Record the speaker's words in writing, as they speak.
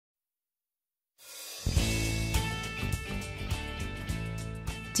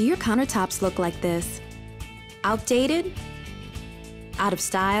Do your countertops look like this? Outdated? Out of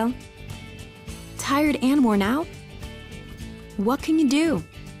style? Tired and worn out? What can you do?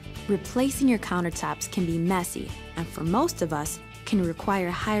 Replacing your countertops can be messy, and for most of us, can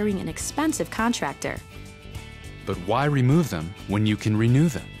require hiring an expensive contractor. But why remove them when you can renew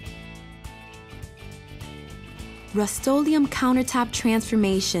them? Rust-Oleum Countertop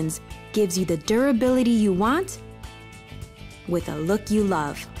Transformations gives you the durability you want with a look you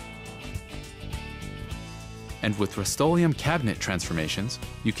love. And with Rust-Oleum Cabinet Transformations,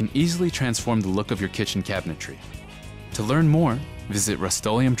 you can easily transform the look of your kitchen cabinetry. To learn more, visit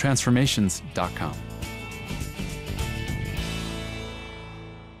rustoleumtransformations.com.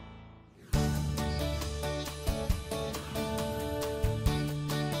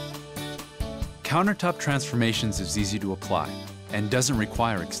 Countertop Transformations is easy to apply and doesn't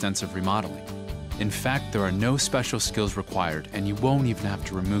require extensive remodeling. In fact, there are no special skills required, and you won't even have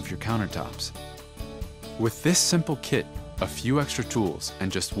to remove your countertops. With this simple kit, a few extra tools,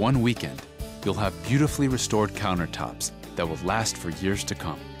 and just one weekend, you'll have beautifully restored countertops that will last for years to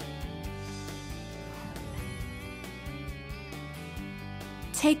come.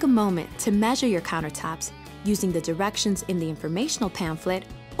 Take a moment to measure your countertops using the directions in the informational pamphlet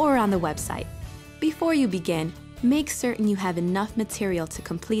or on the website. Before you begin, make certain you have enough material to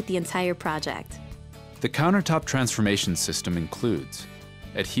complete the entire project. The countertop transformation system includes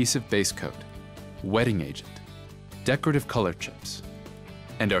adhesive base coat, wetting agent, decorative color chips,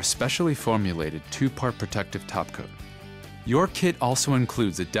 and our specially formulated 2-part protective top coat. Your kit also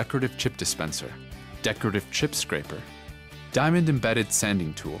includes a decorative chip dispenser, decorative chip scraper, diamond-embedded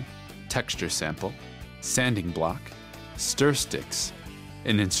sanding tool, texture sample, sanding block, stir sticks,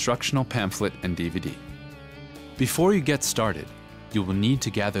 an instructional pamphlet and DVD. Before you get started, you will need to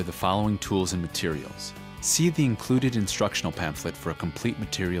gather the following tools and materials. See the included instructional pamphlet for a complete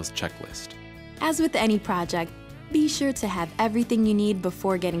materials checklist. As with any project, be sure to have everything you need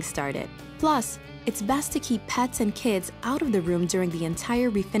before getting started. Plus, it's best to keep pets and kids out of the room during the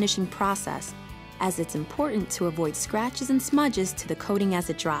entire refinishing process, as it's important to avoid scratches and smudges to the coating as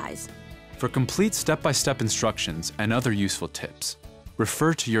it dries. For complete step-by-step instructions and other useful tips,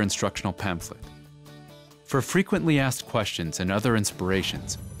 refer to your instructional pamphlet. For frequently asked questions and other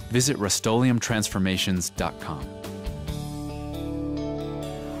inspirations, visit rustoleumtransformations.com.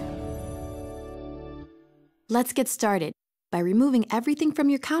 Let's get started by removing everything from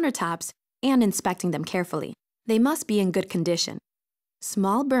your countertops and inspecting them carefully. They must be in good condition.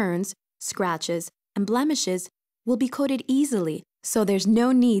 Small burns, scratches, and blemishes will be coated easily, so there's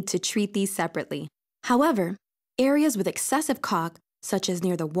no need to treat these separately. However, areas with excessive caulk, such as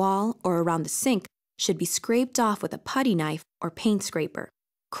near the wall or around the sink, should be scraped off with a putty knife or paint scraper.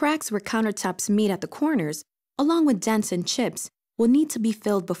 Cracks where countertops meet at the corners, along with dents and chips, will need to be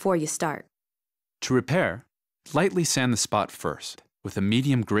filled before you start. To repair, lightly sand the spot first with a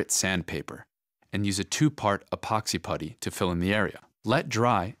medium grit sandpaper and use a 2-part epoxy putty to fill in the area. Let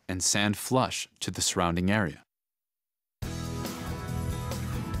dry and sand flush to the surrounding area.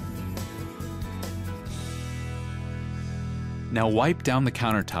 Now wipe down the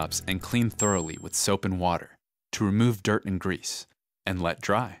countertops and clean thoroughly with soap and water to remove dirt and grease, and let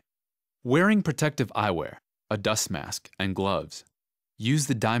dry. Wearing protective eyewear, a dust mask, and gloves, use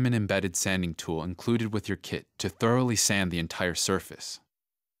the diamond-embedded sanding tool included with your kit to thoroughly sand the entire surface.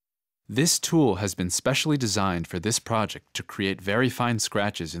 This tool has been specially designed for this project to create very fine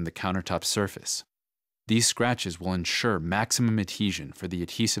scratches in the countertop surface. These scratches will ensure maximum adhesion for the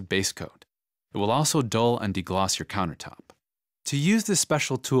adhesive base coat. It will also dull and degloss your countertop. To use this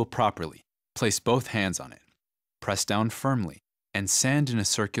special tool properly, place both hands on it, press down firmly, and sand in a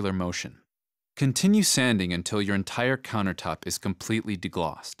circular motion. Continue sanding until your entire countertop is completely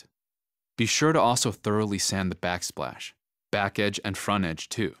deglossed. Be sure to also thoroughly sand the backsplash, back edge and front edge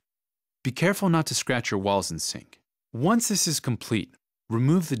too. Be careful not to scratch your walls and sink. Once this is complete,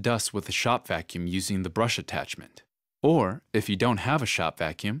 remove the dust with a shop vacuum using the brush attachment. Or, if you don't have a shop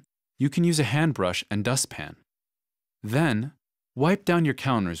vacuum, you can use a hand brush and dustpan. Then, wipe down your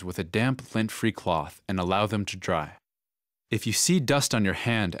counters with a damp, lint-free cloth and allow them to dry. If you see dust on your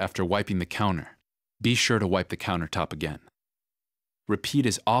hand after wiping the counter, be sure to wipe the countertop again. Repeat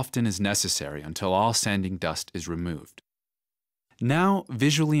as often as necessary until all sanding dust is removed. Now,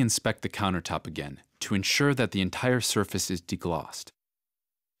 visually inspect the countertop again to ensure that the entire surface is deglossed.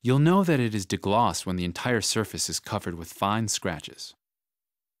 You'll know that it is deglossed when the entire surface is covered with fine scratches.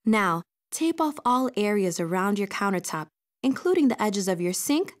 Now, tape off all areas around your countertop, including the edges of your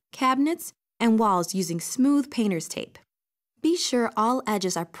sink, cabinets, and walls using smooth painter's tape. Be sure all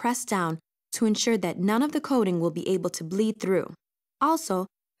edges are pressed down to ensure that none of the coating will be able to bleed through. Also,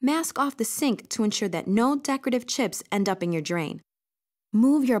 Mask off the sink to ensure that no decorative chips end up in your drain.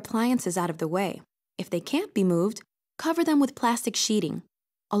 Move your appliances out of the way. If they can't be moved, cover them with plastic sheeting,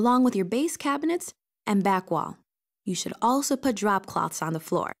 along with your base cabinets and back wall. You should also put drop cloths on the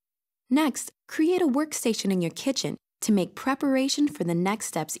floor. Next, create a workstation in your kitchen to make preparation for the next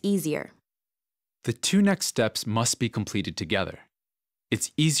steps easier. The two next steps must be completed together.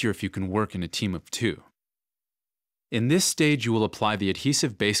 It's easier if you can work in a team of two. In this stage, you will apply the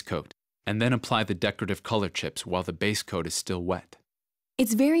adhesive base coat and then apply the decorative color chips while the base coat is still wet.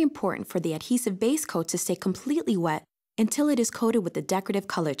 It's very important for the adhesive base coat to stay completely wet until it is coated with the decorative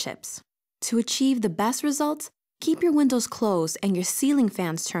color chips. To achieve the best results, keep your windows closed and your ceiling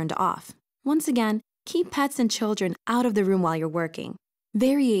fans turned off. Once again, keep pets and children out of the room while you're working.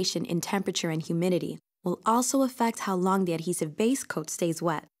 Variation in temperature and humidity will also affect how long the adhesive base coat stays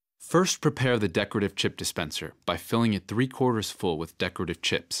wet. First, prepare the decorative chip dispenser by filling it 3/4 full with decorative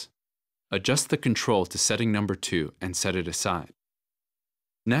chips. Adjust the control to setting number 2 and set it aside.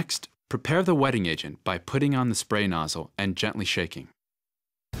 Next, prepare the wetting agent by putting on the spray nozzle and gently shaking.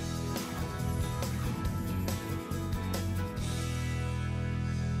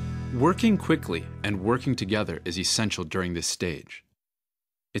 Working quickly and working together is essential during this stage.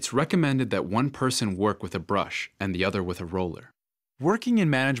 It's recommended that one person work with a brush and the other with a roller. Working in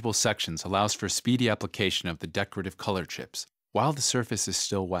manageable sections allows for speedy application of the decorative color chips while the surface is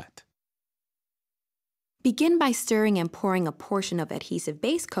still wet. Begin by stirring and pouring a portion of adhesive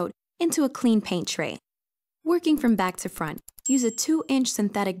base coat into a clean paint tray. Working from back to front, use a 2-inch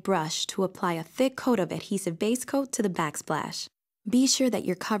synthetic brush to apply a thick coat of adhesive base coat to the backsplash. Be sure that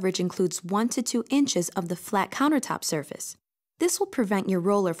your coverage includes 1 to 2 inches of the flat countertop surface. This will prevent your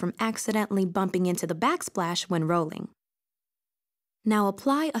roller from accidentally bumping into the backsplash when rolling. Now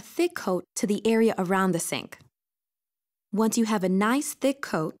apply a thick coat to the area around the sink. Once you have a nice thick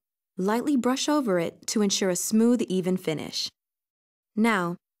coat, lightly brush over it to ensure a smooth, even finish.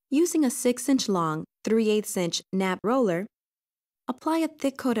 Now, using a 6-inch long, 3/8 inch nap roller, apply a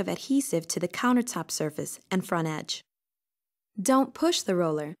thick coat of adhesive to the countertop surface and front edge. Don't push the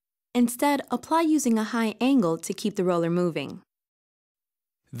roller. Instead, apply using a high angle to keep the roller moving.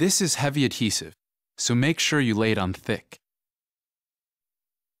 This is heavy adhesive, so make sure you lay it on thick.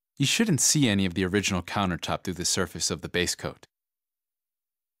 You shouldn't see any of the original countertop through the surface of the base coat.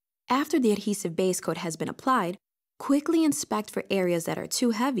 After the adhesive base coat has been applied, quickly inspect for areas that are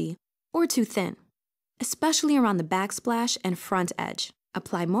too heavy or too thin, especially around the backsplash and front edge.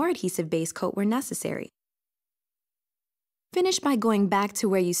 Apply more adhesive base coat where necessary. Finish by going back to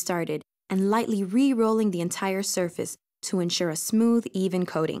where you started and lightly re-rolling the entire surface to ensure a smooth, even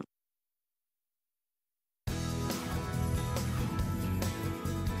coating.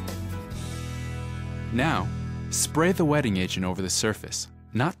 Now, spray the wetting agent over the surface.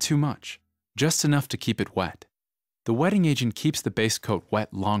 Not too much, just enough to keep it wet. The wetting agent keeps the base coat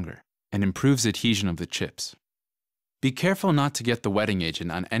wet longer and improves adhesion of the chips. Be careful not to get the wetting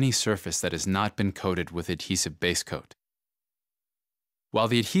agent on any surface that has not been coated with adhesive base coat. While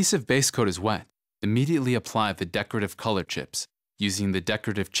the adhesive base coat is wet, immediately apply the decorative color chips using the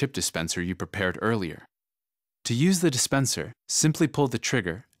decorative chip dispenser you prepared earlier. To use the dispenser, simply pull the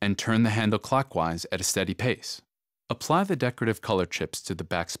trigger and turn the handle clockwise at a steady pace. Apply the decorative color chips to the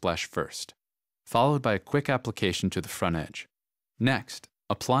backsplash first, followed by a quick application to the front edge. Next,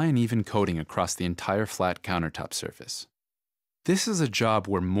 apply an even coating across the entire flat countertop surface. This is a job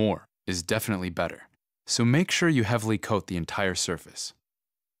where more is definitely better, so make sure you heavily coat the entire surface.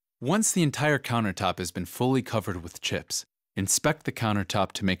 Once the entire countertop has been fully covered with chips, inspect the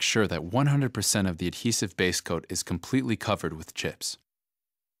countertop to make sure that 100% of the adhesive base coat is completely covered with chips.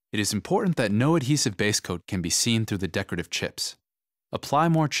 It is important that no adhesive base coat can be seen through the decorative chips. Apply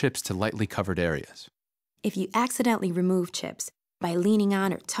more chips to lightly covered areas. If you accidentally remove chips by leaning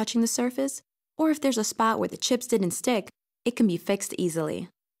on or touching the surface, or if there's a spot where the chips didn't stick, it can be fixed easily.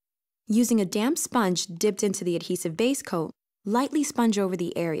 Using a damp sponge dipped into the adhesive base coat, lightly sponge over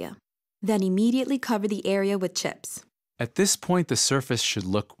the area. Then immediately cover the area with chips. At this point, the surface should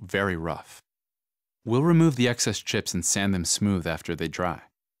look very rough. We'll remove the excess chips and sand them smooth after they dry.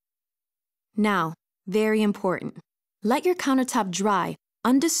 Now, very important, let your countertop dry,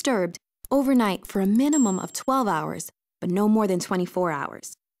 undisturbed, overnight for a minimum of 12 hours, but no more than 24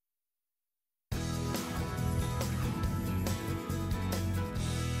 hours.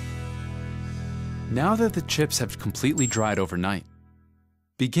 Now that the chips have completely dried overnight,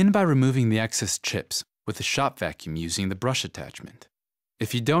 begin by removing the excess chips with a shop vacuum using the brush attachment.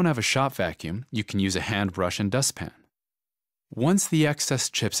 If you don't have a shop vacuum, you can use a hand brush and dustpan. Once the excess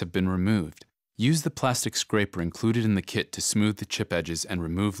chips have been removed, use the plastic scraper included in the kit to smooth the chip edges and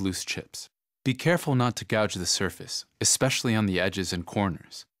remove loose chips. Be careful not to gouge the surface, especially on the edges and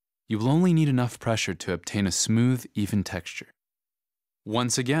corners. You will only need enough pressure to obtain a smooth, even texture.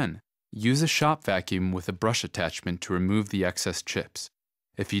 Once again, use a shop vacuum with a brush attachment to remove the excess chips.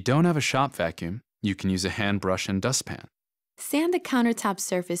 If you don't have a shop vacuum, you can use a hand brush and dustpan. Sand the countertop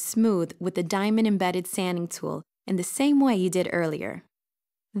surface smooth with the diamond-embedded sanding tool in the same way you did earlier.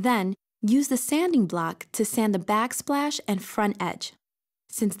 Then, use the sanding block to sand the backsplash and front edge.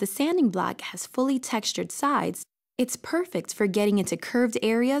 Since the sanding block has fully textured sides, it's perfect for getting into curved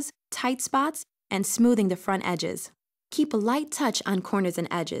areas, tight spots, and smoothing the front edges. Keep a light touch on corners and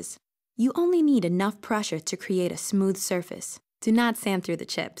edges. You only need enough pressure to create a smooth surface. Do not sand through the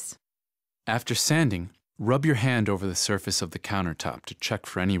chips. After sanding, rub your hand over the surface of the countertop to check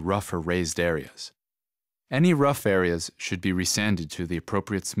for any rough or raised areas. Any rough areas should be resanded to the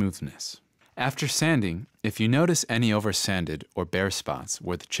appropriate smoothness. After sanding, if you notice any over-sanded or bare spots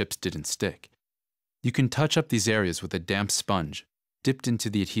where the chips didn't stick, you can touch up these areas with a damp sponge dipped into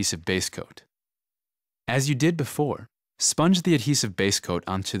the adhesive base coat. As you did before, sponge the adhesive base coat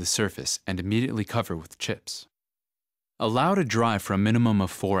onto the surface and immediately cover with chips. Allow to dry for a minimum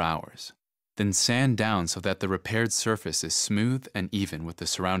of 4 hours, then sand down so that the repaired surface is smooth and even with the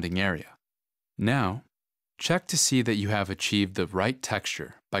surrounding area. Now, check to see that you have achieved the right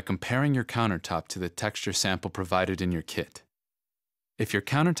texture by comparing your countertop to the texture sample provided in your kit. If your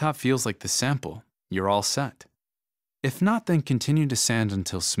countertop feels like the sample, you're all set. If not, then continue to sand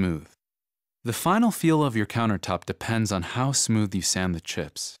until smooth. The final feel of your countertop depends on how smooth you sand the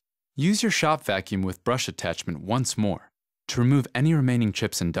chips. Use your shop vacuum with brush attachment once more to remove any remaining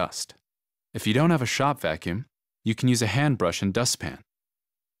chips and dust. If you don't have a shop vacuum, you can use a hand brush and dustpan.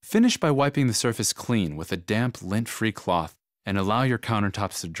 Finish by wiping the surface clean with a damp, lint-free cloth and allow your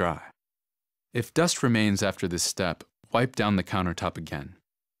countertops to dry. If dust remains after this step, wipe down the countertop again.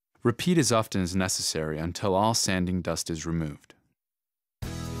 Repeat as often as necessary until all sanding dust is removed.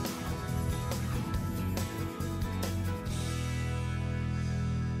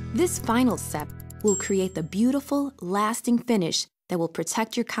 This final step will create the beautiful, lasting finish that will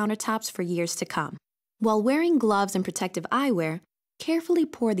protect your countertops for years to come. While wearing gloves and protective eyewear, carefully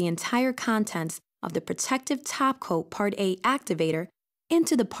pour the entire contents of the Protective Top Coat Part A activator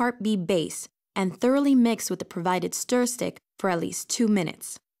into the Part B base and thoroughly mix with the provided stir stick for at least 2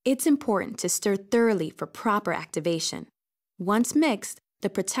 minutes. It's important to stir thoroughly for proper activation. Once mixed, the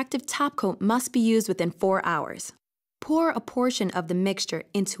protective top coat must be used within 4 hours. Pour a portion of the mixture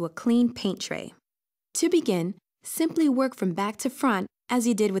into a clean paint tray. To begin, simply work from back to front as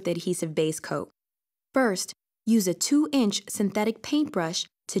you did with the adhesive base coat. First, use a 2-inch synthetic paintbrush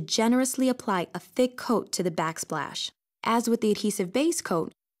to generously apply a thick coat to the backsplash. As with the adhesive base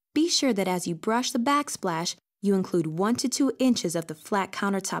coat, be sure that as you brush the backsplash, you include 1 to 2 inches of the flat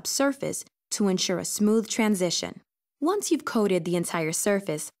countertop surface to ensure a smooth transition. Once you've coated the entire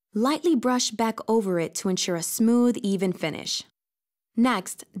surface, lightly brush back over it to ensure a smooth, even finish.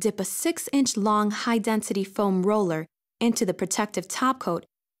 Next, dip a 6-inch long high-density foam roller into the protective top coat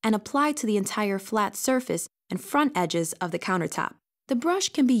and apply to the entire flat surface and front edges of the countertop. The brush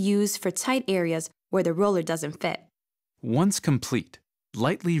can be used for tight areas where the roller doesn't fit. Once complete,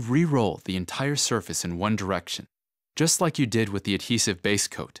 lightly re-roll the entire surface in one direction, just like you did with the adhesive base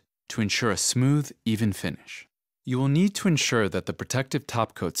coat, to ensure a smooth, even finish. You will need to ensure that the protective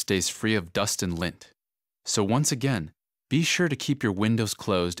top coat stays free of dust and lint. So once again, be sure to keep your windows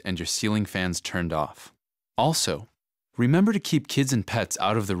closed and your ceiling fans turned off. Also, remember to keep kids and pets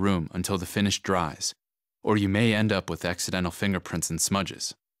out of the room until the finish dries, or you may end up with accidental fingerprints and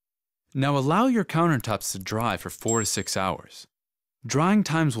smudges. Now allow your countertops to dry for 4 to 6 hours. Drying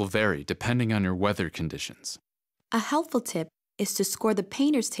times will vary depending on your weather conditions. A helpful tip is to score the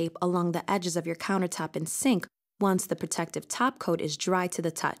painter's tape along the edges of your countertop and sink once the protective top coat is dry to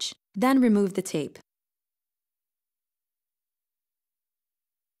the touch. Then remove the tape.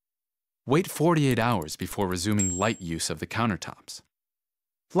 Wait 48 hours before resuming light use of the countertops.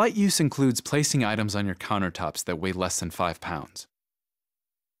 Light use includes placing items on your countertops that weigh less than 5 pounds.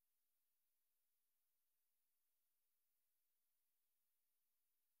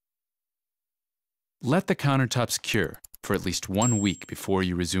 Let the countertops cure for at least 1 week before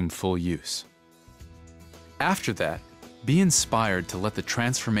you resume full use. After that, be inspired to let the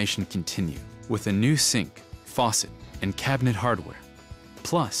transformation continue with a new sink, faucet, and cabinet hardware.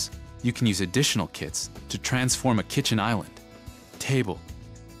 Plus, you can use additional kits to transform a kitchen island, table,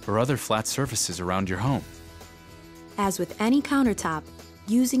 or other flat surfaces around your home. As with any countertop,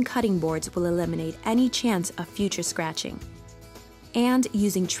 using cutting boards will eliminate any chance of future scratching. And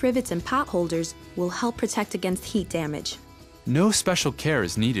using trivets and pot holders will help protect against heat damage. No special care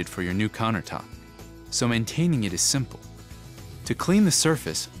is needed for your new countertop, so maintaining it is simple. To clean the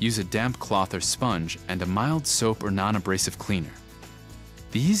surface, use a damp cloth or sponge and a mild soap or non-abrasive cleaner.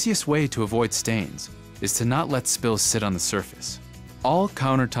 The easiest way to avoid stains is to not let spills sit on the surface. All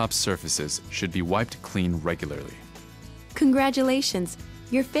countertop surfaces should be wiped clean regularly. Congratulations!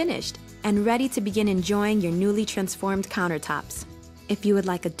 You're finished and ready to begin enjoying your newly transformed countertops. If you would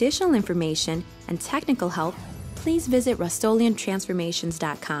like additional information and technical help, please visit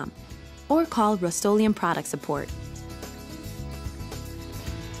Rust-OleumTransformations.com or call Rust-Oleum Product Support.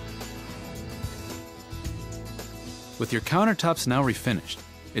 With your countertops now refinished,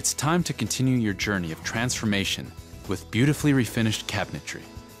 it's time to continue your journey of transformation with beautifully refinished cabinetry.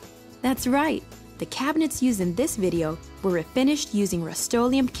 That's right! The cabinets used in this video were refinished using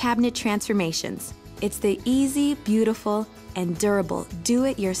Rust-Oleum Cabinet Transformations. It's the easy, beautiful, and durable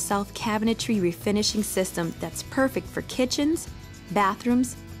do-it-yourself cabinetry refinishing system that's perfect for kitchens,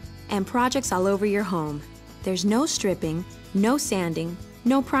 bathrooms, and projects all over your home. There's no stripping, no sanding,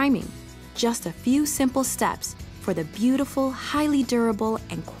 no priming. Just a few simple steps for the beautiful, highly durable,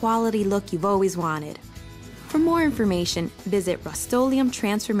 and quality look you've always wanted. For more information, visit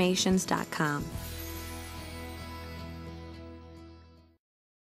Rust-OleumTransformations.com.